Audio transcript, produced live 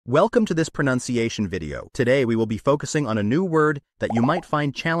Welcome to this pronunciation video. Today we will be focusing on a new word that you might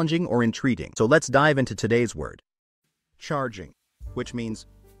find challenging or intriguing. So let's dive into today's word. Charging, which means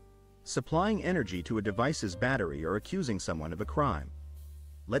supplying energy to a device's battery or accusing someone of a crime.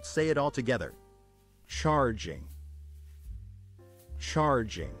 Let's say it all together. Charging.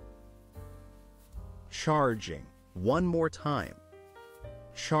 Charging. Charging. One more time.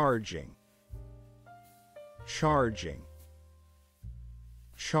 Charging. Charging.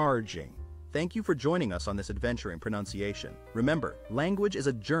 Charging. Thank you for joining us on this adventure in pronunciation. Remember, language is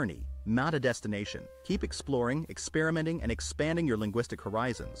a journey, not a destination. Keep exploring, experimenting, and expanding your linguistic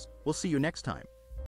horizons. We'll see you next time.